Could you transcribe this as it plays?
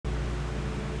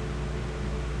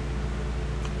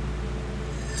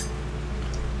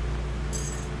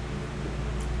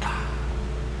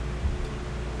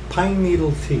pine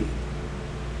needle tea.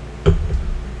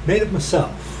 Made it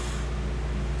myself.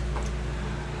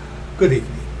 Good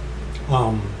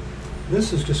evening.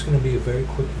 This is just going to be a very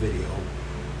quick video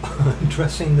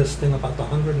addressing this thing about the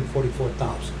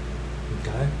 144,000.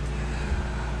 Okay?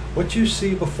 What you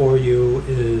see before you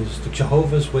is the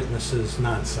Jehovah's Witnesses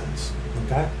nonsense.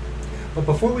 Okay? But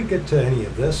before we get to any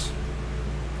of this,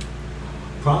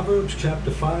 Proverbs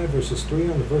chapter 5 verses 3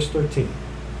 on to verse 13.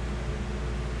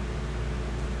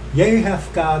 Yea,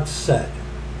 hath God said.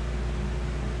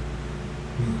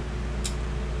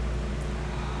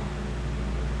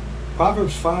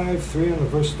 Proverbs 5, 3 on to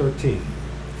verse 13.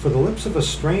 For the lips of a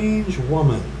strange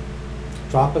woman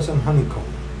drop as an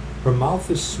honeycomb. Her mouth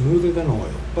is smoother than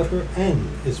oil, but her end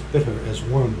is bitter as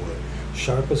wormwood,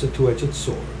 sharp as a two-edged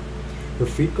sword. Her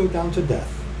feet go down to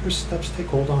death, her steps take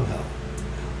hold on hell.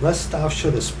 Lest thou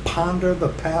shouldest ponder the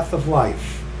path of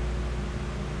life.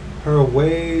 Her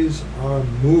ways are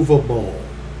movable,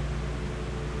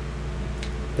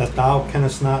 that thou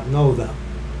canst not know them.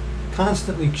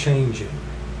 Constantly changing.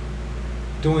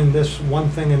 Doing this one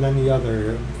thing and then the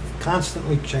other.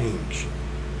 Constantly change.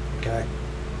 Okay?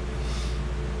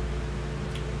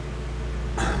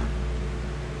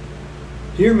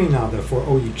 Hear me now, therefore,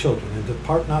 O ye children, and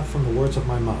depart not from the words of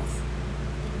my mouth.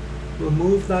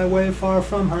 Remove thy way far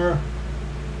from her,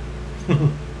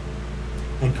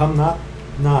 and come not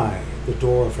nigh the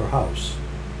door of her house.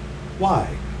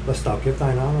 Why? Lest thou give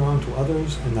thine honor unto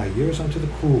others, and thy years unto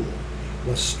the cruel.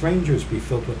 Lest strangers be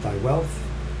filled with thy wealth,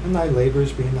 and thy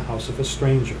labors be in the house of a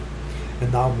stranger.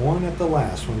 And thou mourn at the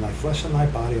last, when thy flesh and thy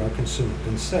body are consumed,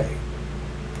 and say,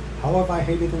 How have I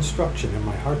hated instruction, and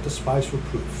my heart despised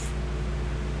reproof?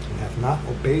 And have not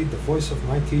obeyed the voice of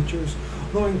my teachers,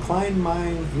 nor inclined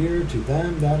mine ear to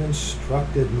them that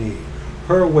instructed me.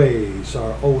 Her ways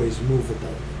are always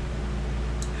movable.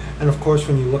 And of course,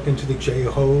 when you look into the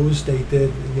Jehos, they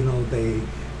did,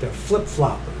 they're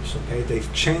flip-floppers, okay?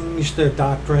 They've changed their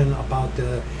doctrine about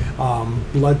the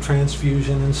blood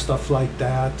transfusion and stuff like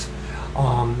that.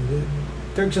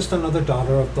 They're just another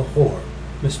daughter of the whore.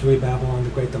 Mystery Babylon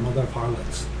the Great, the mother of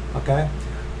harlots, okay?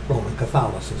 Roman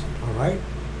Catholicism, all right?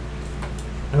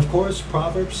 And of course,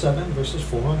 Proverbs 7, verses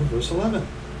 4 on to verse 11.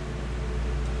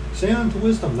 Say unto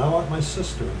wisdom, thou art my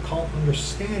sister, and call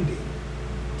understanding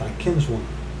thy kinswoman.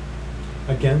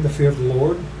 Again, the fear of the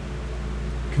Lord,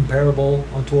 comparable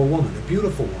unto a woman, a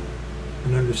beautiful woman,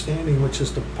 an understanding which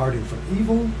is departing from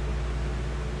evil,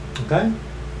 okay?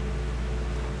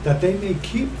 That they may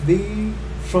keep thee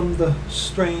from the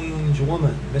strange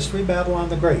woman, Mystery Babylon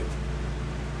the Great,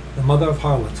 the mother of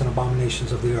harlots and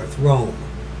abominations of the earth, Rome,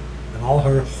 and all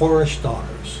her whorish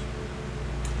daughters,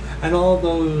 and all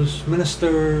those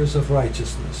ministers of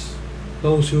righteousness,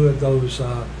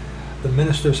 the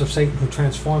ministers of Satan who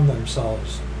transform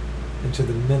themselves into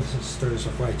the ministers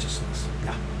of righteousness.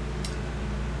 Yeah.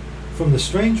 From the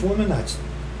strange woman, let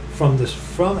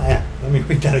me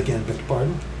read that again, beg your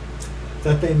pardon.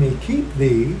 That they may keep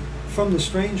thee from the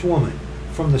strange woman,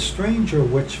 from the stranger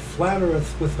which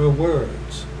flattereth with her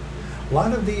words. A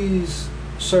lot of these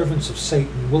servants of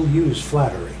Satan will use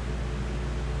flattery.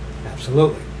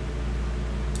 Absolutely.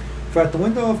 For at the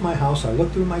window of my house I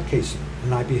looked through my casing,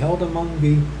 and I beheld among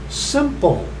the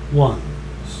simple ones.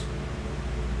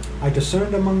 I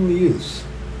discerned among the youths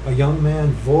a young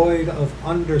man void of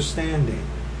understanding,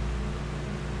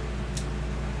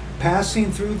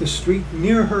 passing through the street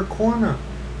near her corner.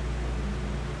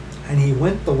 And he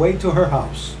went the way to her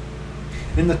house,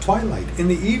 in the twilight, in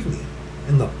the evening,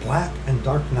 in the black and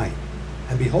dark night.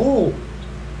 And behold,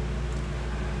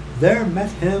 there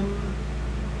met him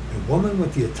a woman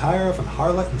with the attire of an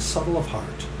harlot and subtle of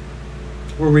heart.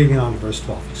 We're reading on to verse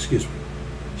 12, excuse me.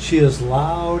 She is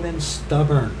loud and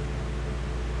stubborn.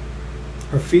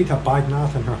 Her feet abide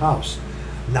not in her house.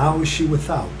 Now is she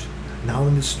without, now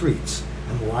in the streets,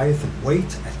 and lieth in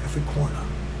wait at every corner.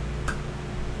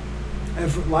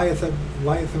 Lieth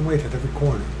in wait at every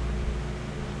corner.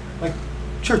 Like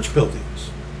church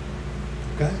buildings.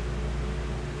 Okay?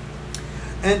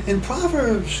 And in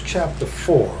Proverbs chapter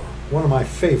 4, one of my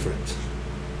favorite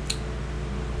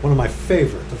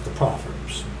of the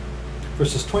Proverbs,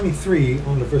 verses 23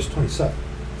 on to verse 27.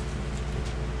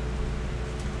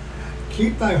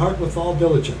 Keep thy heart with all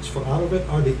diligence, for out of it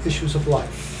are the issues of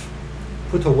life.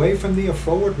 Put away from thee a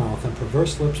froward mouth, and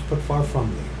perverse lips put far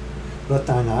from thee. Let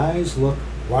thine eyes look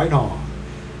right on,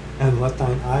 and let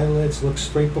thine eyelids look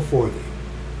straight before thee.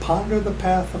 Ponder the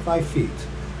path of thy feet,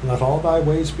 and let all thy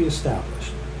ways be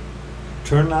established.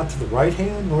 Turn not to the right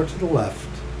hand, nor to the left.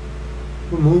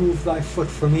 Remove thy foot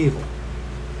from evil,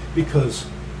 because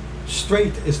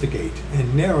strait is the gate,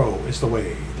 and narrow is the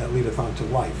way that leadeth unto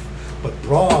life. but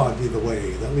broad be the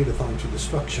way that leadeth unto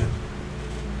destruction,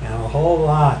 and a whole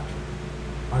lot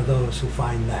are those who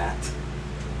find that.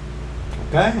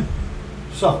 Okay?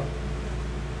 So,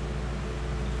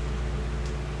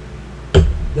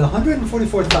 the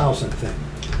 144,000 thing.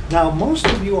 Now, most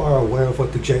of you are aware of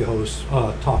what the Jehovah's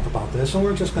talk about this, and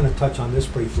we're just going to touch on this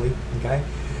briefly, okay?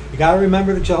 You got to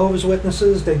remember the Jehovah's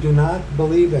Witnesses, they do not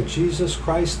believe that Jesus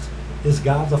Christ is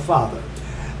God the Father.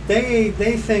 They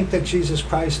think that Jesus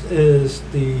Christ is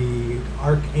the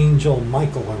Archangel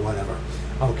Michael or whatever,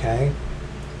 okay?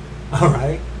 All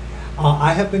right?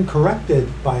 I have been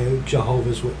corrected by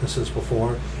Jehovah's Witnesses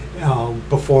before.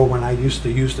 Before, when I used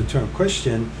to use the term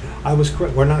Christian,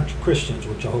 we're not Christians,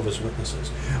 we're Jehovah's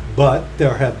Witnesses. But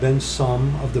there have been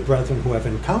some of the brethren who have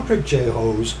encountered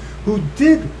Jehovah's who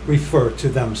did refer to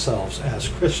themselves as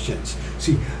Christians.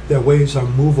 See, their ways are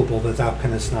movable that thou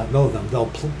canst not know them.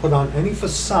 They'll put on any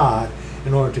facade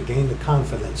in order to gain the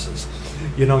confidences.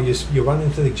 You know, you run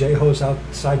into the Jehovah's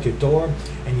outside your door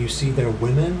and you see their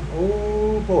women.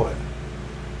 Oh boy.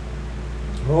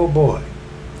 Oh boy.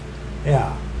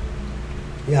 Yeah.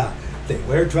 Yeah, they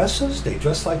wear dresses, they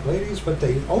dress like ladies, but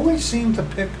they always seem to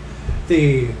pick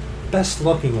the best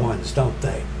looking ones, don't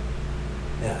they?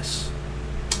 Yes.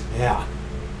 Yeah.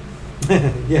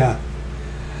 Yeah.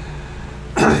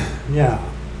 Yeah.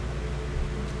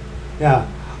 Yeah.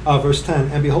 Verse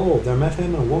 10, and behold, there met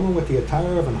him a woman with the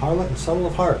attire of an harlot and subtle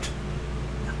of heart.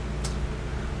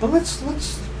 But let's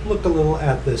look a little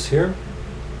at this here.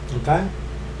 Okay?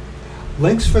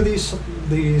 Links for these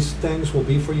things will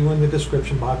be for you in the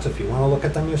description box if you want to look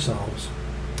at them yourselves.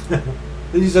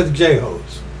 These are the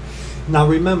Jehovah's. Now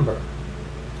remember,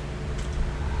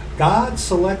 God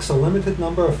selects a limited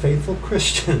number of faithful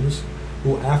Christians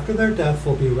who after their death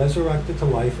will be resurrected to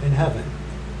life in heaven.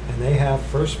 And they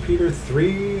have 1 Peter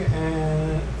 3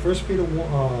 and 1 Peter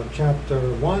chapter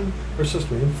 1 verses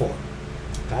 3 and 4.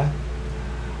 Okay?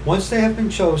 Once they have been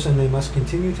chosen, they must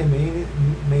continue to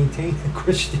maintain a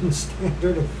Christian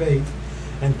standard of faith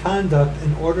and conduct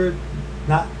in order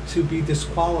not to be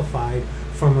disqualified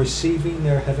from receiving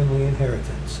their heavenly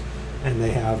inheritance. And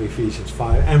they have Ephesians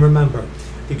 5. And remember,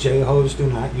 the Jehovah's do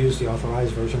not use the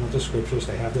authorized version of the scriptures.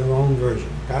 They have their own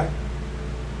version, okay?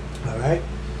 All right?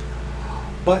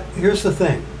 But here's the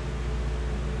thing.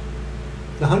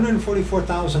 The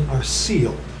 144,000 are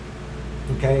sealed,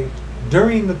 okay?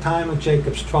 During the time of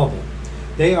Jacob's trouble,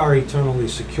 they are eternally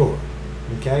secure.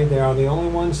 Okay, they are the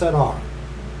only ones that are.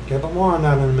 Okay, but more on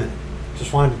that in a minute.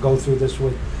 Just wanted to go through this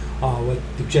with what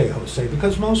the Jehovah's say,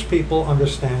 because most people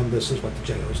understand this is what the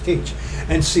Jehovah's teach.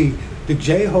 And see, the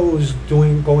Jehovah's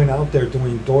going out there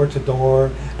doing door to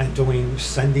door and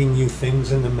sending you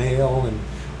things in the mail and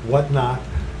whatnot.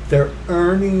 They're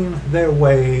earning their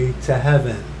way to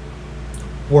heaven.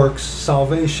 Works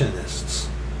salvationists.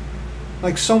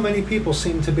 Like so many people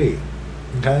seem to be,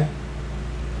 okay?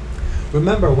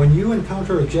 Remember, when you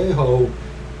encounter a Jehovah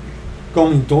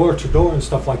going door to door and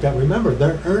stuff like that, remember,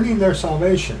 they're earning their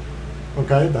salvation,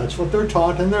 okay? That's what they're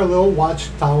taught in their little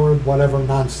watchtower, whatever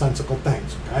nonsensical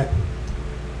things, okay?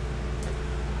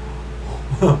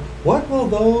 What will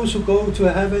those who go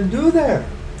to heaven do there?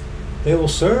 They will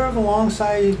serve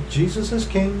alongside Jesus as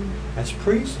King, as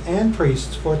priests and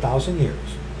priests for 1,000 years.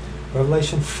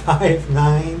 Revelation 5,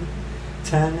 9,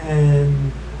 10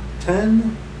 and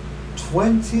 10,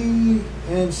 20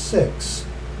 and 6.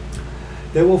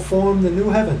 They will form the new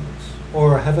heavens,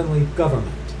 or a heavenly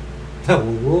government, that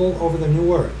will rule over the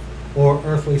new earth, or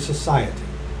earthly society.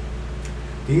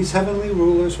 These heavenly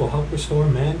rulers will help restore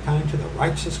mankind to the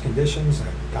righteous conditions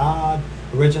that God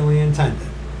originally intended.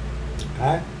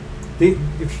 Okay? The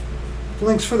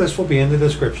links for this will be in the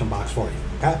description box for you.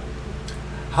 Okay?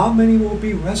 How many will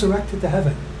be resurrected to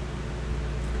heaven?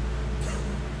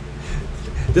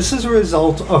 This is a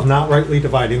result of not rightly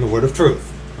dividing the word of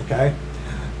truth, okay?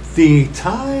 The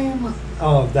time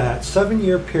of that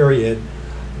 7-year period,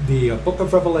 the book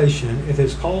of Revelation, it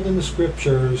is called in the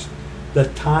scriptures the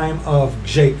time of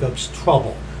Jacob's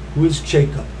trouble. Who is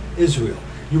Jacob? Israel.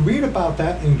 You read about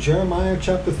that in Jeremiah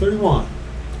chapter 31.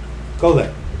 Go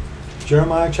there.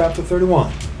 Jeremiah chapter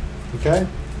 31, okay?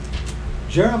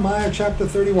 Jeremiah chapter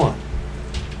 31.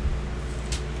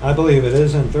 I believe it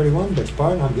is in 31, but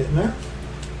pardon, I'm getting there.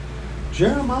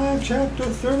 Jeremiah chapter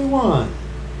 31.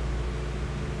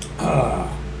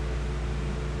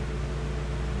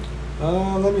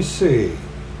 Let me see.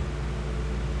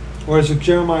 Or is it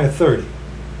Jeremiah 30?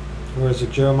 Or is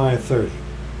it Jeremiah 30?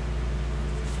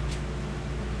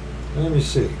 Let me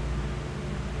see.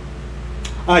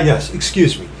 Yes,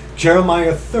 excuse me.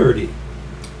 Jeremiah 30.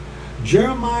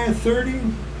 Jeremiah 30,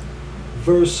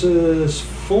 verses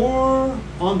 4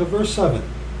 on to verse 7.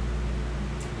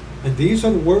 And these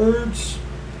are the words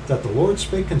that the Lord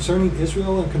spake concerning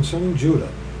Israel and concerning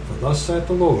Judah. For thus saith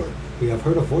the Lord, we have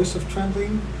heard a voice of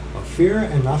trembling, of fear,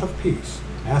 and not of peace.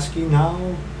 Ask ye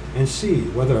now, and see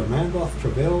whether a man doth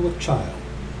travail with child.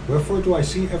 Wherefore do I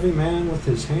see every man with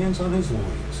his hands on his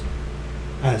loins,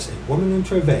 as a woman in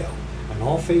travail, and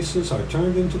all faces are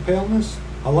turned into paleness?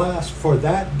 Alas, for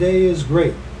that day is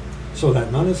great, so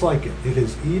that none is like it. It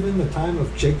is even the time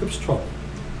of Jacob's trouble,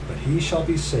 but he shall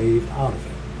be saved out of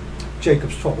it.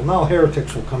 Jacob's trouble. Now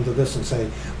heretics will come to this and say,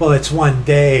 well, it's one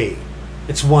day.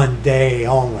 It's one day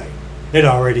only. It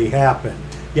already happened.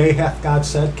 Yea, hath God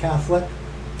said, Catholic?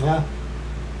 Yeah.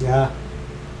 Yeah.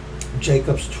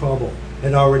 Jacob's trouble.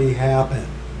 It already happened.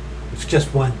 It's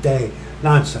just one day.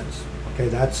 Nonsense. Okay,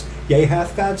 that's, yea,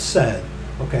 hath God said.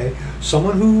 Okay,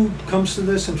 someone who comes to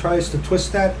this and tries to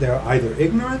twist that, they're either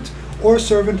ignorant or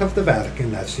servant of the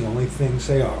Vatican. That's the only things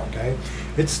they are, okay?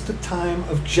 It's the time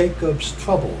of Jacob's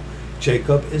trouble.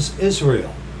 Jacob is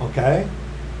Israel, okay?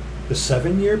 The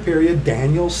 7-year period,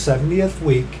 Daniel's 70th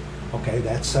week, okay,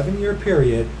 that 7-year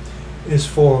period is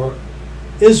for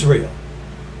Israel,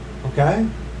 okay?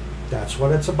 That's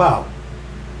what it's about.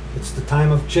 It's the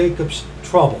time of Jacob's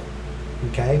trouble,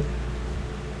 okay?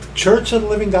 The Church of the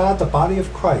Living God, the body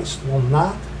of Christ, will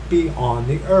not be on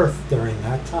the earth during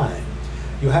that time.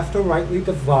 You have to rightly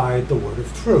divide the word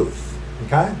of truth,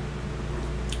 okay?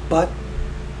 But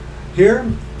here,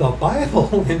 the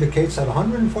Bible indicates that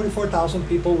 144,000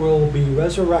 people will be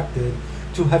resurrected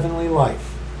to heavenly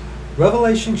life.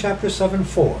 Revelation chapter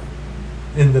 7:4.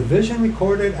 In the vision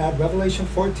recorded at Revelation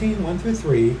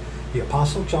 14:1-3, the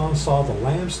Apostle John saw the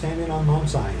Lamb standing on Mount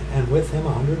Zion, and with him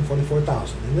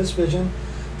 144,000. In this vision,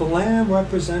 the Lamb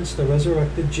represents the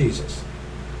resurrected Jesus.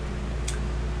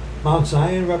 Mount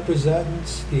Zion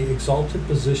represents the exalted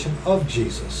position of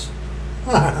Jesus.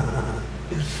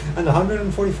 And the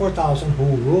 144,000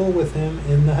 who rule with him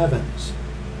in the heavens.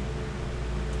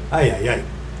 Ay, ay, ay.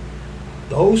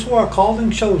 Those who are called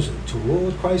and chosen to rule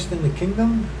with Christ in the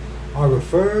kingdom are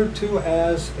referred to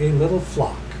as a little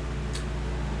flock.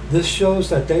 This shows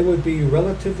that they would be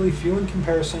relatively few in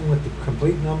comparison with the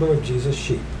complete number of Jesus'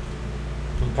 sheep.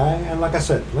 Okay, and like I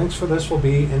said, links for this will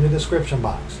be in the description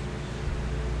box.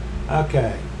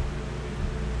 Okay.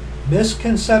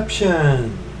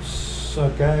 Misconceptions.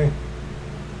 Okay.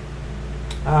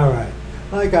 All right.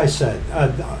 Like I said,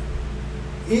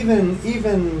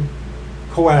 even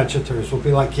coadjutors will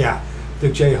be like, yeah, the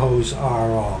Jehos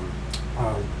are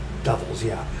devils.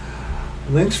 Yeah.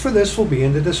 Links for this will be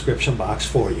in the description box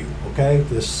for you. Okay,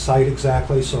 this site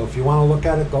exactly. So if you want to look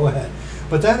at it, go ahead.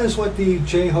 But that is what the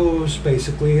Jehos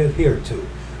basically adhere to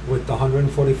with the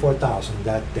 144,000,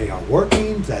 that they are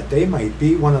working, that they might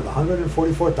be one of the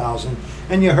 144,000,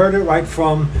 and you heard it right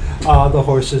from the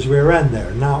horse's rear end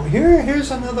there. Now here's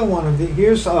another one of the,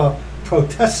 here's a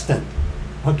Protestant,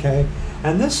 okay,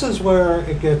 and this is where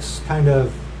it gets kind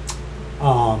of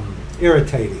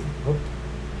irritating. No,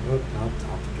 I'll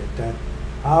forget that.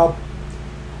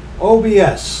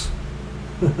 OBS.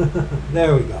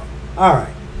 There we go. All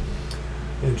right.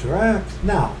 Interact.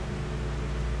 Now,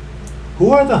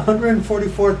 who are the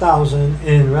 144,000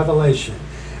 in Revelation?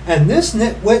 And this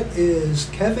nitwit is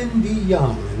Kevin D.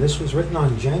 Young, and this was written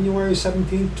on January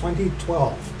 17,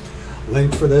 2012.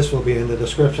 Link for this will be in the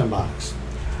description box.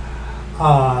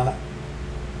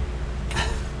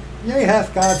 Yea,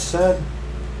 hath God said.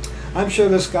 I'm sure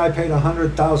this guy paid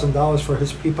 $100,000 for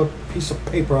his piece of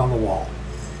paper on the wall.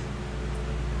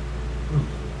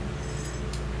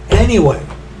 Anyway,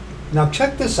 now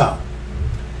check this out.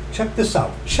 Check this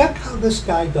out. Check how this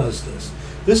guy does this.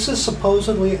 This is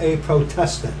supposedly a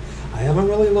Protestant. I haven't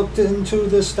really looked into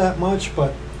this that much,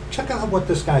 but check out what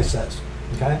this guy says.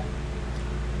 Okay?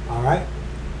 All right?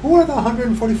 Who are the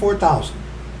 144,000?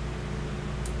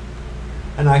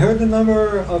 And I heard the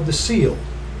number of the sealed.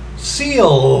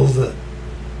 Sealed!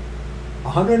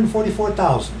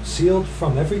 144,000. Sealed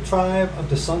from every tribe of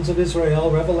the sons of Israel.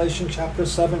 Revelation chapter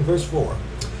 7, verse 4.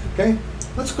 Okay?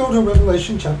 Let's go to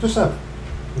Revelation chapter 7.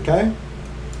 Okay?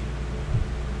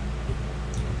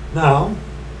 Now,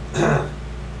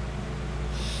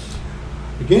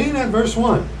 beginning at verse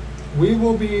 1, we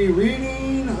will be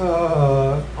reading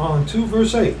on to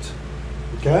verse 8.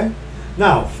 Okay?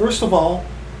 Now, first of all,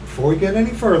 before we get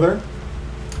any further,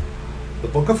 the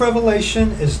book of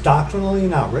Revelation is doctrinally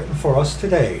not written for us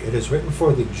today. It is written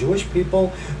for the Jewish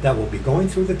people that will be going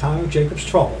through the time of Jacob's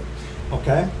trouble.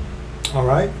 Okay? All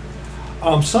right?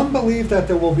 Some believe that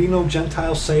there will be no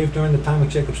Gentiles saved during the time of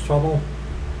Jacob's trouble.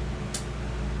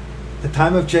 The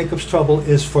time of Jacob's trouble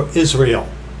is for Israel,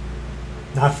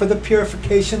 not for the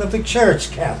purification of the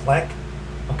church, Catholic.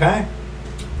 Okay?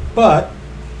 But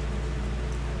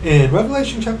In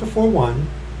Revelation chapter 4:1,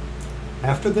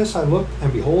 after this I looked,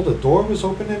 and behold, a door was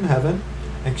opened in heaven,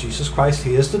 and Jesus Christ,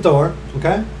 he is the door,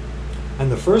 okay?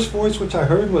 And the first voice which I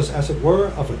heard was as it were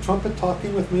of a trumpet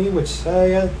talking with me, which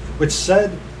said,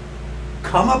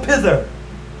 Come up hither,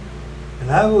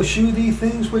 and I will shew thee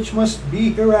things which must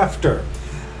be hereafter.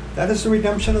 That is the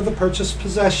redemption of the purchased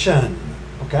possession,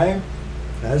 okay?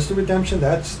 That is the redemption,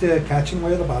 that's the catching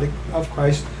away of the body of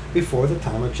Christ before the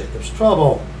time of Jacob's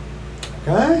trouble.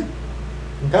 Okay?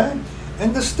 Okay?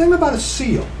 And this thing about a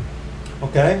seal,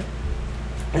 okay?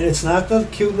 And it's not the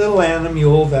cute little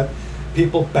animal that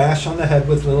people bash on the head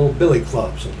with little billy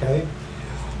clubs, okay?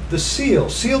 The seal,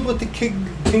 sealed with the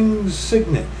king's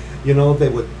signet. You know, they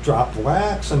would drop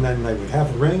wax, and then they would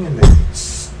have a ring, and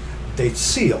they'd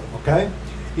seal, okay?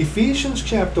 Ephesians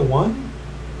chapter 1,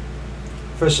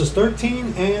 verses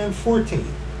 13 and 14.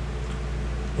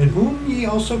 In whom ye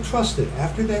also trusted,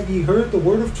 after that ye heard the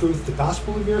word of truth, the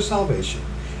gospel of your salvation,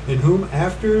 in whom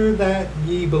after that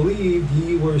ye believed,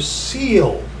 ye were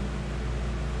sealed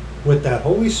with that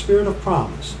Holy Spirit of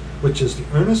promise, which is the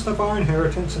earnest of our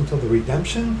inheritance until the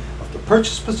redemption of the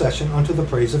purchased possession unto the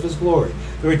praise of his glory.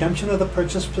 The redemption of the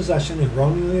purchased possession is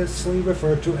erroneously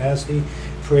referred to as the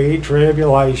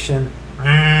pre-tribulation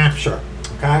rapture.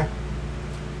 Okay?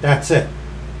 That's it.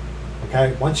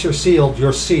 Okay? Once you're sealed,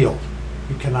 you're sealed.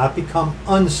 You cannot become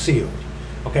unsealed.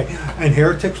 Okay? And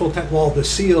heretics will think, well, the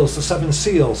seals, the seven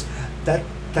seals,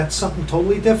 that's something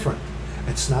totally different.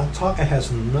 It's not it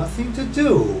has nothing to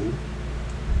do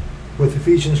with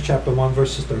Ephesians chapter 1,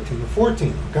 verses 13 and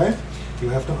 14. Okay? You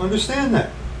have to understand that.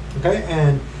 Okay?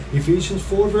 And Ephesians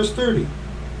 4, verse 30.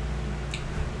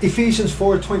 Ephesians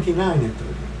 4, 29 and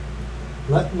 30.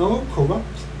 Let no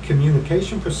corrupt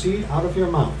communication proceed out of your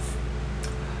mouth.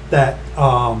 That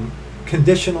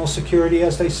conditional security,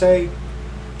 as they say,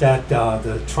 that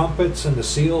the trumpets and the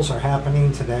seals are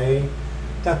happening today,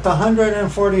 that the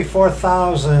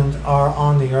 144,000 are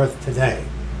on the earth today.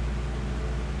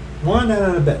 More on that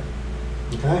in a bit.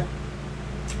 Okay?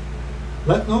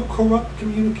 Let no corrupt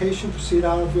communication proceed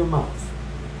out of your mouth.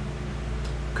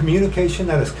 Communication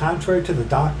that is contrary to the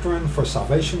doctrine for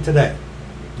salvation today.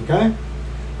 Okay?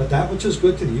 But that which is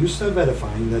good to the use of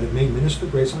edifying, that it may minister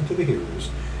grace unto the hearers.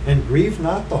 And grieve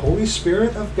not the Holy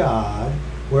Spirit of God,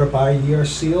 whereby ye are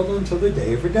sealed until the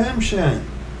day of redemption.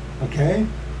 Okay?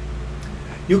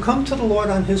 You come to the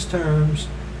Lord on his terms.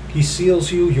 He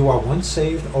seals you. You are once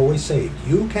saved, always saved.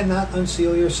 You cannot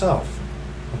unseal yourself.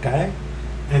 Okay?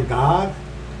 And God,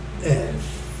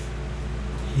 if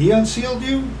he unsealed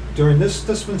you during this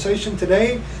dispensation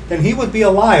today, then he would be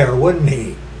a liar, wouldn't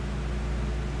he?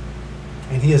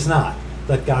 And he is not.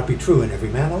 Let God be true and every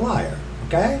man a liar.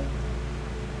 Okay?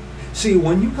 See,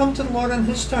 when you come to the Lord on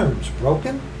his terms,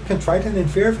 broken, contrite, and in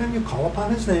fear of him, you call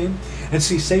upon his name. And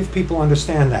see, saved people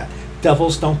understand that.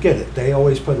 Devils don't get it. They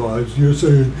always put, oh, you're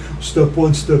saying step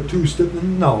one, step two, step...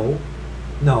 No.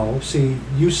 No. See,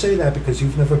 you say that because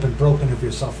you've never been broken of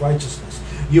your self-righteousness.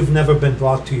 You've never been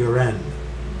brought to your end.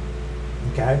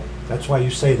 Okay? That's why you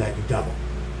say that, you devil.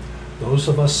 Those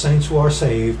of us saints who are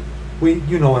saved,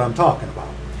 you know what I'm talking about.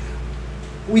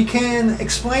 We can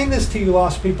explain this to you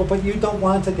lost people, but you don't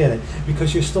want to get it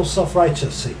because you're still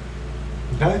self-righteous, see?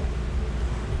 Okay?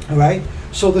 All right?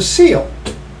 So the seal,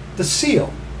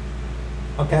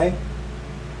 okay?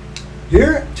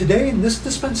 Here, today, in this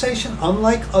dispensation,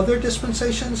 unlike other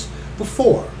dispensations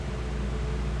before,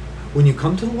 when you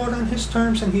come to the Lord on his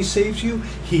terms and he saves you,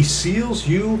 he seals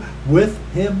you with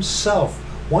himself.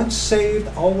 Once saved,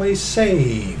 always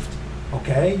saved.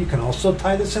 Okay? You can also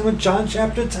tie this in with John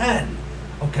chapter 10.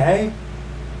 Okay?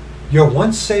 You're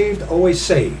once saved, always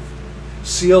saved.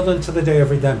 Sealed unto the day of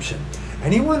redemption.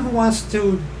 Anyone who wants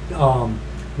to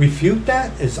refute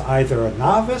that is either a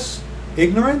novice,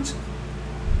 ignorant,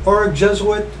 or a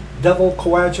Jesuit devil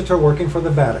coadjutor working for the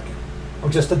Vatican. Or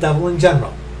just a devil in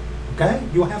general. Okay?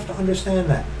 You have to understand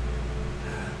that.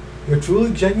 You're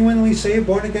truly, genuinely saved,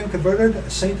 born again, converted, a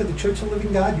saint of the Church of the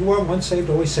Living God. You are once saved,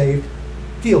 always saved.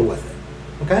 Deal with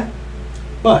it. Okay?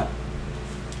 But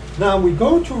now we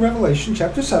go to Revelation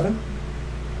chapter 7,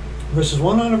 verses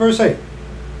 1 on to verse 8.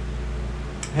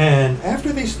 And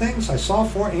after these things I saw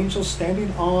four angels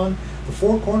standing on the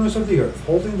four corners of the earth,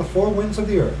 holding the four winds of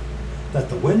the earth, that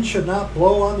the wind should not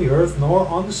blow on the earth, nor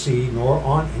on the sea, nor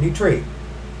on any tree.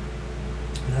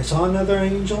 And I saw another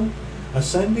angel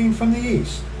ascending from the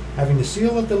east, having the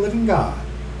seal of the living God.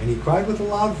 And he cried with a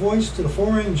loud voice to the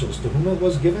four angels, to whom it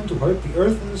was given to hurt the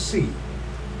earth and the sea,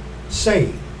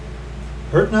 saying,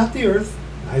 Hurt not the earth,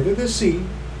 neither the sea,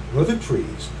 nor the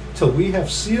trees, till we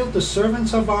have sealed the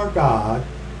servants of our God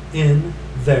in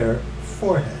their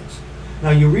foreheads. Now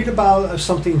you read about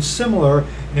something similar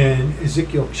in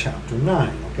Ezekiel chapter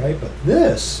 9, okay? But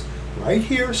this, right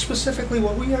here, specifically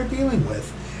what we are dealing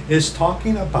with, is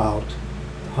talking about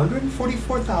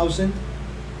 144,000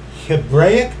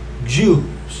 Hebraic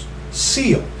Jews,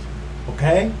 sealed,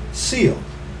 okay? Sealed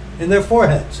in their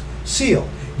foreheads, sealed.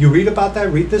 You read about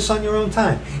that, read this on your own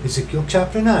time. Ezekiel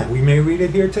chapter 9. We may read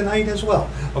it here tonight as well,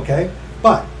 okay?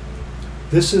 But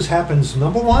this happens,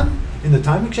 number one, in the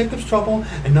time of Jacob's trouble,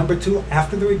 and number two,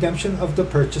 after the redemption of the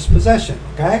purchased possession,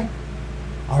 okay?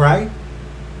 All right?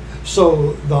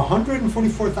 So the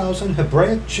 144,000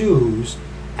 Hebraic Jews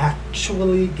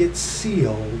actually get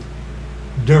sealed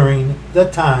during the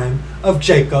time of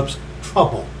Jacob's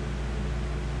trouble.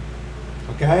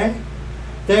 Okay?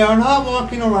 They are not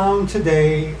walking around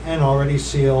today and already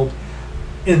sealed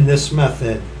in this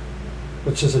method,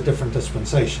 which is a different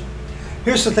dispensation.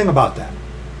 Here's the thing about that.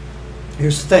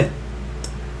 Here's the thing.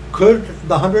 Could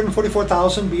the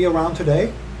 144,000 be around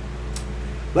today?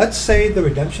 Let's say the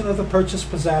redemption of the purchased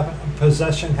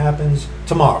possession happens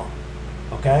tomorrow.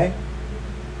 Okay?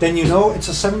 Then you know it's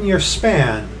a 7-year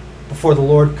span before the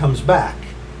Lord comes back.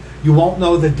 You won't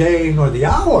know the day nor the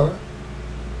hour.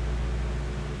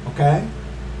 Okay?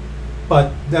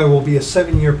 But there will be a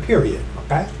 7-year period.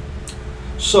 Okay?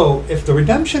 So if the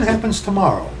redemption happens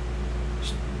tomorrow,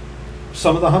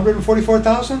 some of the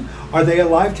 144,000, are they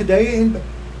alive today?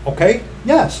 Okay?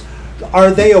 Yes.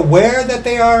 Are they aware that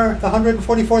they are the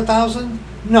 144,000?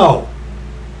 No.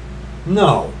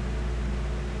 No.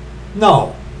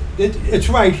 No. It's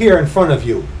right here in front of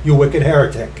you, you wicked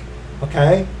heretic.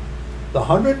 Okay? The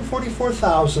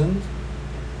 144,000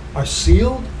 are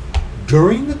sealed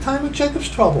during the time of Jacob's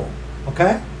trouble.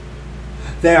 Okay?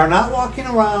 They are not walking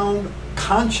around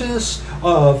conscious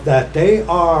of that they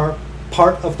are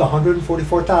part of the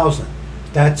 144,000.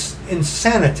 That's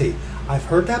insanity. I've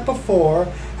heard that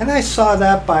before, and I saw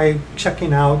that by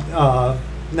checking out,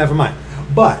 never mind.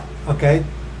 But, okay,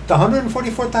 the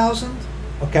 144,000,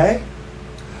 okay,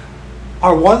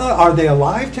 are they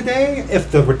alive today? If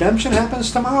the redemption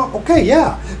happens tomorrow, okay,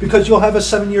 yeah, because you'll have a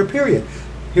 7-year period.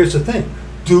 Here's the thing.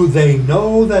 Do they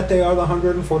know that they are the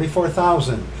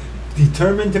 144,000?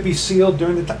 Determined to be sealed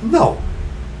during the time? No.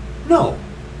 No.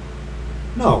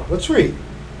 No. Let's read.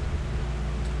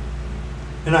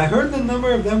 And I heard the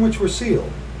number of them which were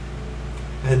sealed.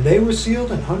 And they were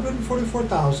sealed in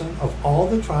 144,000 of all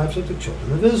the tribes of the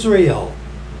children of Israel.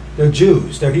 They're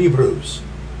Jews. They're Hebrews.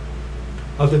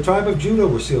 Of the tribe of Judah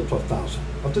were sealed 12,000.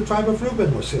 Of the tribe of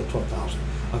Reuben were sealed 12,000.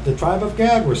 Of the tribe of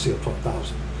Gad were sealed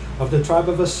 12,000. Of the tribe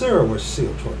of Asher were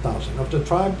sealed 12,000. Of the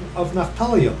tribe of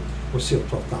Naphtali were sealed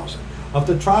 12,000. Of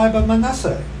the tribe of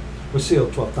Manasseh were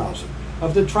sealed 12,000.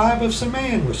 Of the tribe of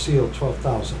Simeon were sealed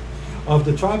 12,000. Of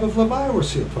the tribe of Levi were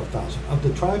sealed 12,000. Of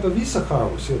the tribe of Issachar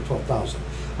were sealed 12,000.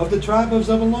 Of the tribe of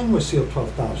Zebulun were sealed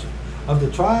 12,000. Of the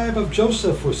tribe of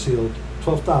Joseph were sealed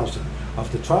 12,000.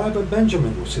 Of the tribe of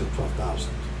Benjamin were sealed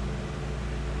 12,000.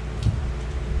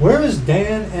 Where is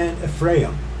Dan and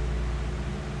Ephraim?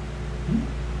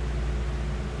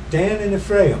 Dan and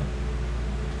Ephraim.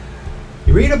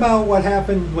 You read about what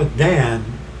happened with Dan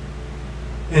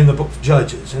in the book of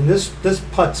Judges, and this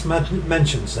putz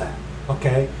mentions that.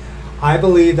 Okay? I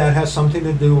believe that has something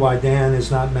to do why Dan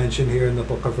is not mentioned here in the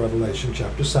book of Revelation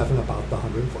chapter 7 about the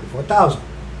 144,000.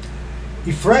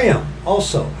 Ephraim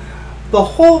also.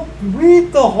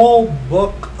 Read the whole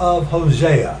book of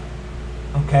Hosea.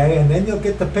 Okay? And then you'll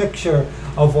get the picture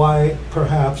of why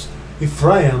perhaps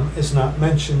Ephraim is not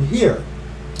mentioned here.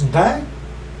 Okay?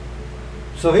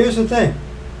 So here's the thing.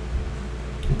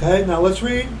 Okay, now let's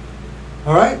read.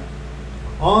 All right?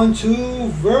 On to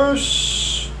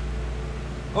verse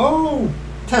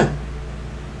 10.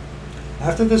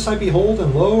 After this I behold,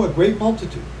 and lo, a great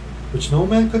multitude, which no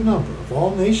man could number, of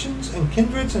all nations and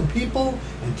kindreds and people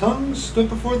and tongues, stood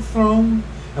before the throne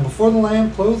and before the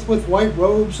Lamb, clothed with white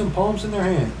robes and palms in their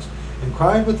hands, and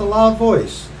cried with a loud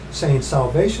voice, saying,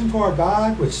 Salvation to our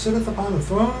God, which sitteth upon the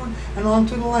throne, and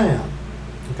unto the Lamb.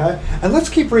 Okay? And let's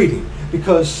keep reading,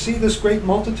 because see, this great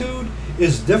multitude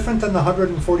is different than the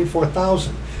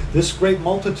 144,000. This great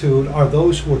multitude are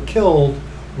those who were killed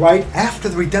right after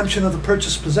the redemption of the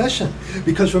purchased possession.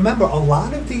 Because remember, a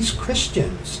lot of these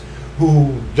Christians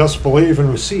who just believe and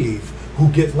receive, who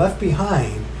get left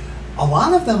behind, a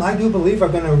lot of them, I do believe, are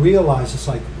going to realize it's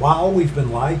like, wow, we've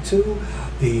been lied to.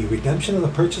 The redemption of the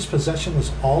purchased possession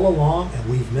was all along, and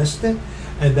we've missed it.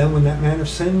 And then when that man of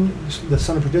sin, the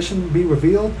son of perdition, be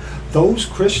revealed, those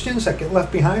Christians that get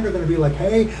left behind are going to be like,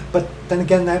 hey, but then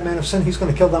again, that man of sin, he's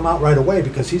going to kill them out right away,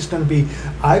 because he's going to be,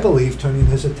 I believe, turning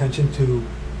his attention to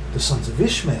the sons of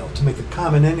Ishmael, to make a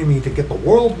common enemy, to get the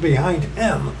world behind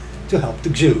him, to help the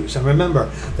Jews. And remember,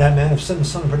 that man of sin, the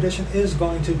son of perdition, is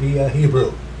going to be a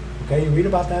Hebrew. Okay, you read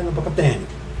about that in the book of Daniel.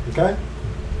 Okay?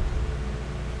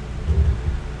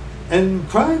 And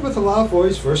cried with a loud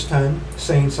voice, verse 10,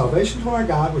 saying, Salvation to our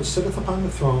God, which sitteth upon the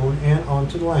throne, and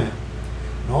unto the Lamb.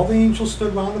 And all the angels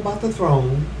stood round about the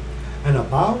throne, and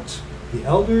about the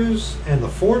elders and the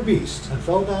four beasts, and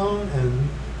fell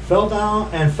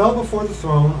before the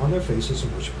throne on their faces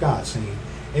and worshiped God, saying,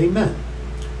 Amen.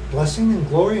 Blessing and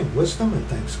glory and wisdom and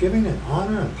thanksgiving and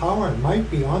honor and power and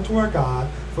might be unto our God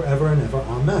forever and ever.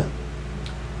 Amen.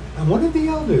 And one of the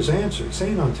elders answered,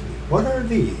 saying unto me, What are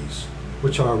these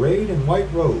which are arrayed in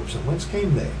white robes, and whence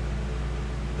came they?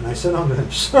 And I said unto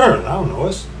him, Sir, thou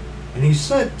knowest. And he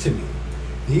said to me,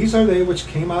 These are they which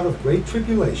came out of great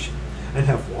tribulation, and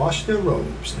have washed their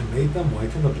robes, and made them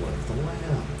white in the blood of the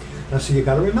Lamb. Now, so you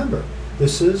got to remember,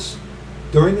 this is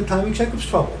during the time of Jacob's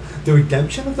trouble. The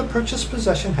redemption of the purchased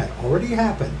possession had already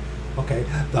happened. Okay,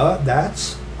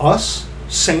 that's us,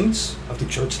 saints of the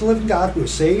Church of the Living God, who are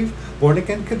saved, born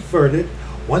again, converted.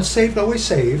 Once saved, always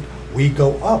saved. We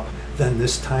go up. Then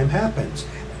this time happens.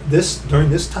 During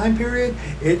this time period,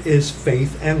 it is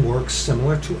faith and works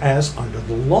similar to as under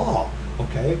the law.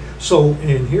 Okay, so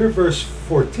in here, verse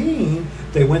 14,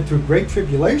 they went through great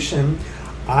tribulation.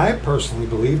 I personally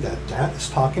believe that that is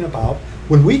talking about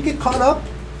when we get caught up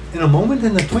in a moment,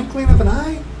 in the twinkling of an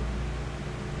eye.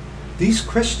 These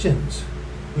Christians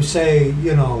who say,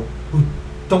 who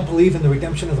don't believe in the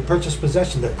redemption of the purchased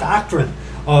possession, the doctrine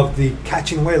of the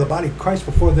catching away of the body of Christ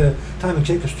before the time of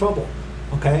Jacob's trouble,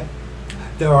 okay?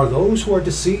 There are those who are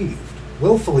deceived,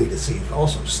 willfully deceived,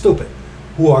 also stupid,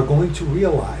 who are going to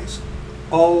realize,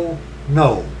 oh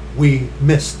no, we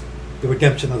missed the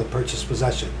redemption of the purchased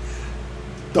possession.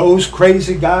 Those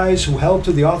crazy guys who held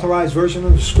to the authorized version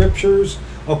of the scriptures,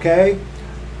 okay,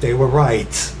 they were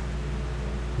right.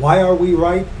 Why are we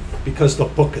right? Because the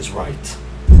book is right.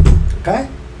 Okay?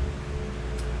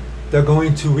 They're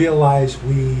going to realize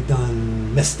we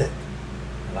done missed it.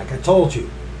 Like I told you,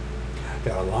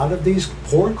 there are a lot of these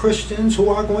poor Christians who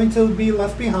are going to be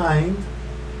left behind.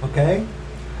 Okay?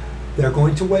 They're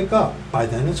going to wake up. By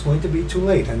then it's going to be too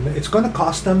late. And it's going to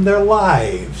cost them their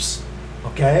lives.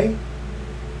 Okay?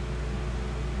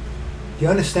 Do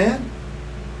you understand?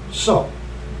 So,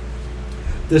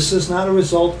 this is not a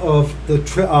result of the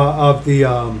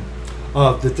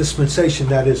dispensation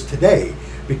that is today,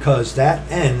 because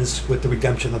that ends with the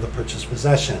redemption of the purchased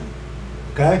possession.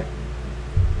 Okay?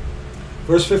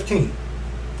 Verse 15.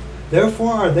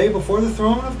 Therefore are they before the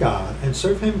throne of God, and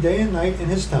serve him day and night in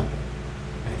his temple.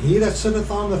 And he that sitteth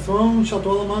on the throne shall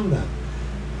dwell among them.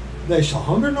 They shall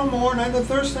hunger no more, neither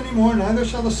thirst any more, neither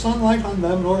shall the sun light on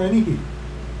them, nor any heat.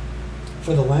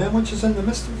 For the Lamb which is in the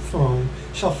midst of the throne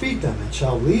shall feed them, and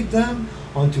shall lead them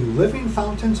unto living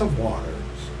fountains of waters.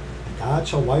 And God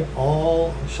shall wipe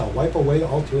away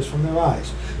all tears from their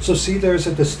eyes. So see, there's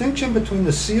a distinction between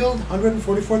the sealed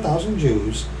 144,000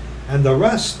 Jews and the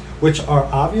rest, which are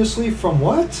obviously from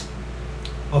what?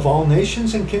 Of all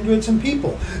nations and kindreds and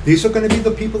people. These are going to be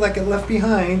the people that get left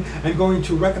behind and going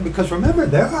to reckon, because remember,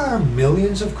 there are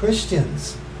millions of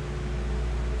Christians,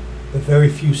 the very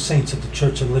few saints of the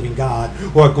Church of the Living God,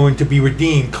 who are going to be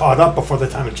redeemed, caught up before the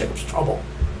time of Jacob's trouble.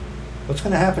 What's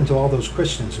going to happen to all those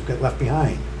Christians who get left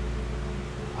behind?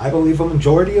 I believe a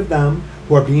majority of them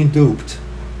who are being duped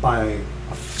by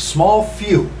a small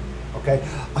few. Okay,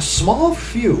 a small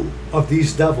few of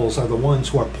these devils are the ones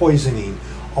who are poisoning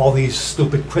all these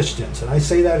stupid Christians. And I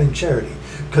say that in charity,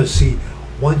 because see,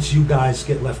 once you guys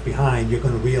get left behind, you're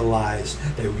going to realize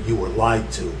that you were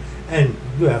lied to. And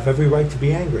you have every right to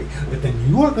be angry. But then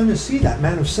you are going to see that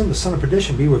man of sin, the son of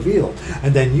perdition, be revealed.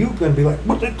 And then you're going to be like,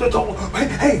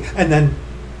 hey! And then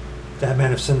that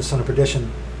man of sin, the son of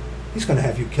perdition, he's going to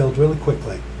have you killed really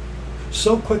quickly.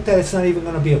 So quick that it's not even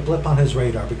going to be a blip on his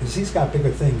radar, because he's got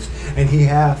bigger things. And he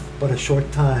hath but a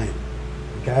short time.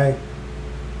 Okay?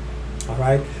 All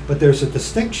right? But there's a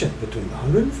distinction between the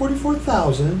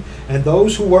 144,000 and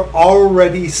those who were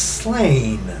already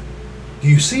slain. Do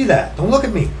you see that? Don't look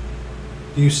at me.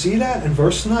 Do you see that in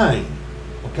verse 9?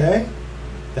 Okay?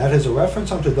 That is a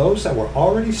reference unto those that were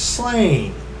already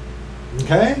slain.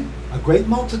 Okay? A great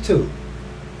multitude.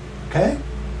 Okay?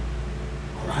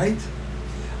 All right?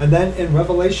 And then in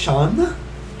Revelation,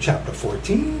 chapter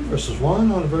 14, verses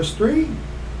 1 on to verse 3.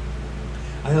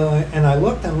 And I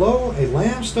looked, and lo, a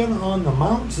Lamb stood on the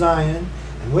Mount Zion,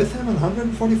 and with him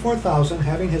 144,000,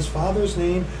 having his Father's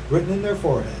name written in their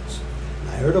foreheads.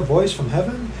 I heard a voice from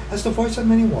heaven as the voice of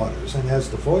many waters, and as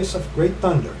the voice of great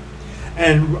thunder.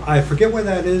 And I forget where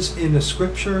that is in the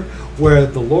scripture, where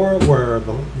the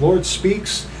Lord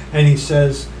speaks, and he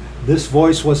says, This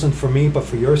voice wasn't for me, but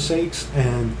for your sakes.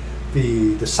 And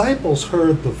the disciples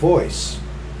heard the voice,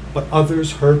 but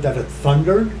others heard that it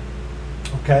thundered.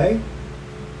 Okay?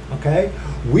 Okay?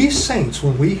 We saints,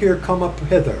 when we hear come up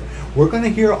hither, we're going to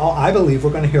hear, I believe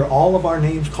we're going to hear all of our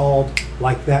names called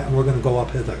like that, and we're going to go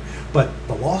up hither. But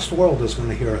the lost world is going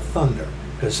to hear a thunder,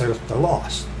 because they're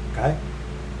lost. Okay?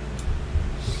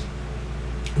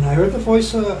 And I heard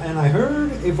I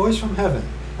heard a voice from heaven,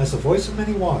 as the voice of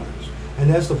many waters,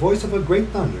 and as the voice of a great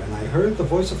thunder. And I heard the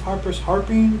voice of harpers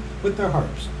harping with their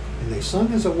harps. And they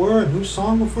sung, as it were, a new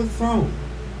song before the throne,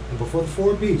 and before the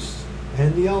four beasts,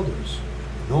 and the elders.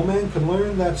 No man could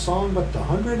learn that song but the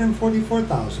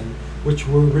 144,000 which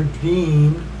were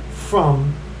redeemed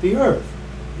from the earth.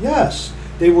 Yes,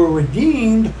 they were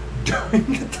redeemed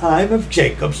during the time of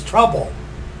Jacob's trouble.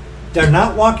 They're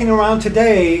not walking around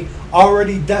today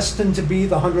already destined to be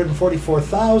the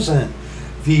 144,000.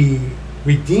 The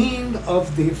redeemed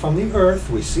from the earth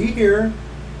we see here,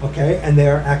 okay, and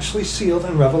they're actually sealed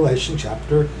in Revelation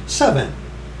chapter 7,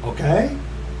 okay?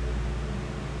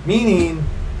 Meaning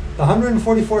the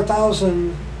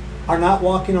 144,000 are not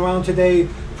walking around today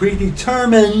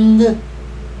predetermined,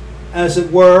 as it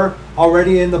were,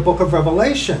 already in the book of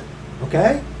Revelation.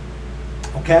 Okay?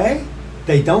 Okay?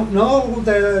 They don't know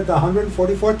the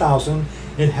 144,000.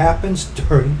 It happens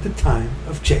during the time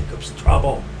of Jacob's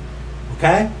trouble.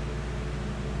 Okay?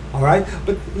 All right?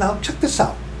 But now check this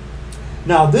out.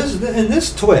 Now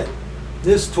this twit,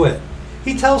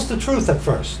 he tells the truth at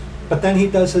first, but then he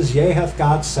does his yea hath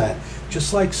God said,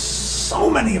 just like so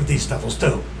many of these devils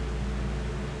do.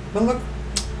 But look,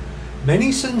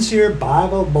 many sincere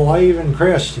Bible-believing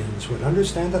Christians would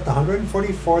understand that the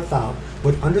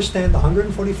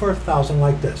 144,000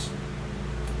 like this.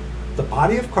 The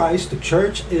body of Christ, the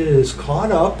church, is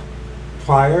caught up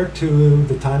prior to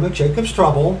the time of Jacob's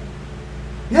trouble.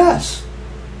 Yes.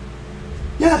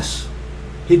 Yes.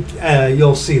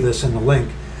 You'll see this in the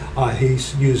link.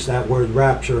 He's used that word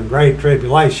rapture and great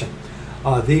tribulation.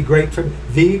 The great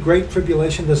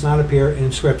tribulation does not appear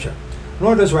in Scripture,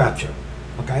 nor does rapture.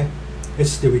 Okay,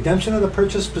 it's the redemption of the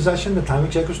purchased possession, the time of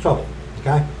Jacob's trouble.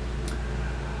 Okay,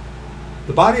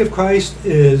 the body of Christ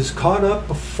is caught up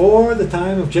before the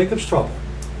time of Jacob's trouble.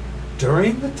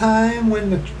 During the time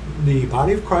when the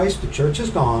body of Christ, the church,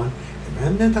 is gone, a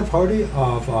remnant of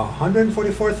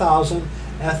 144,000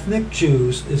 ethnic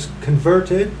Jews is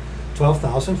converted,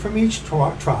 12,000 from each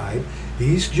tribe.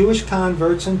 These Jewish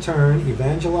converts in turn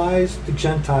evangelize the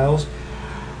Gentiles.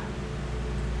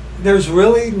 There's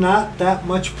really not that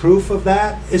much proof of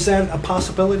that. Is that a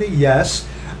possibility? Yes.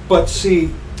 But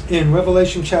see, in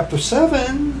Revelation chapter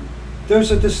 7, there's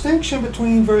a distinction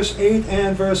between verse 8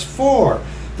 and verse 4.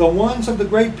 The ones of the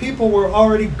great people were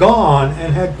already gone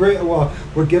and had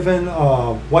were given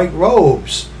white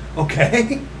robes.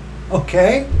 Okay?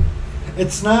 Okay?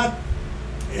 It's not.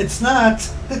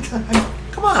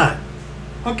 Come on.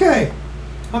 Okay.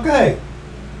 Okay.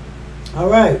 All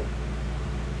right.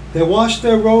 They washed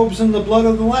their robes in the blood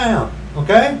of the Lamb.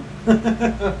 Okay?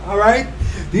 All right?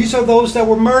 These are those that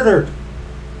were murdered.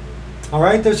 All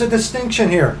right? There's a distinction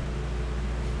here.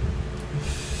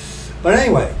 But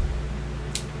anyway,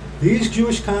 these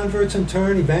Jewish converts in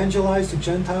turn evangelize the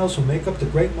Gentiles who make up the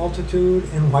great multitude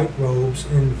in white robes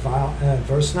in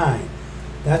verse 9.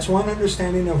 That's one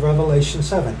understanding of Revelation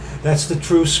 7. That's the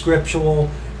true scriptural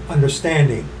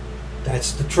understanding.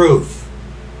 That's the truth.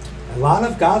 A lot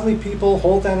of godly people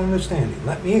hold that understanding.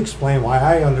 Let me explain why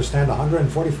I understand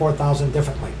 144,000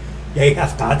 differently. Yea,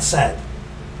 hath God said.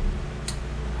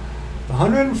 The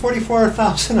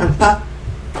 144,000 are not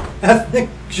ethnic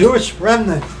Jewish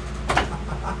remnant.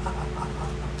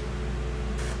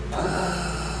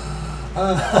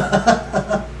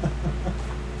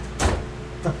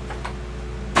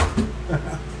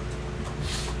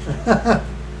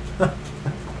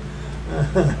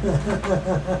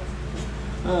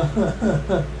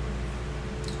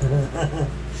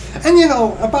 And you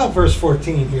know, about verse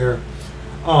 14 here,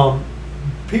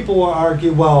 people will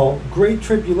argue, well, great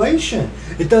tribulation,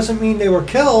 it doesn't mean they were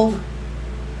killed.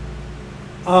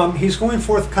 He's going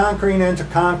forth conquering and to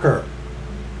conquer.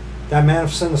 That man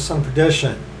of sin, the son of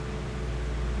perdition.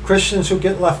 Christians who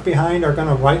get left behind are going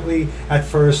to rightly at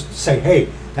first say, hey,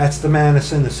 that's the man of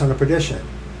sin, the son of perdition.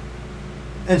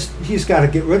 And he's got to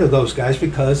get rid of those guys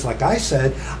because, like I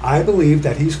said, I believe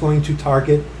that he's going to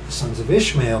target the sons of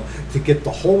Ishmael to get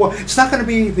the whole world. It's not going to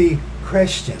be the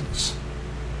Christians,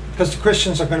 because the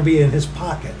Christians are going to be in his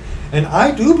pocket. And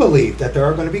I do believe that there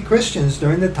are going to be Christians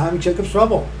during the time of Jacob's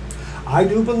trouble. I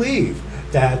do believe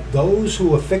that those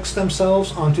who affix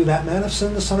themselves onto that man of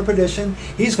sin, the son of perdition,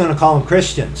 he's going to call them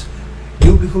Christians.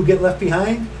 You who get left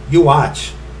behind, you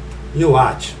watch. You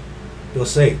watch. You'll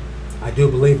see. I do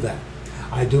believe that.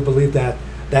 I do believe that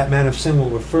that man of sin will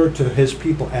refer to his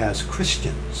people as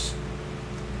Christians.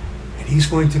 And he's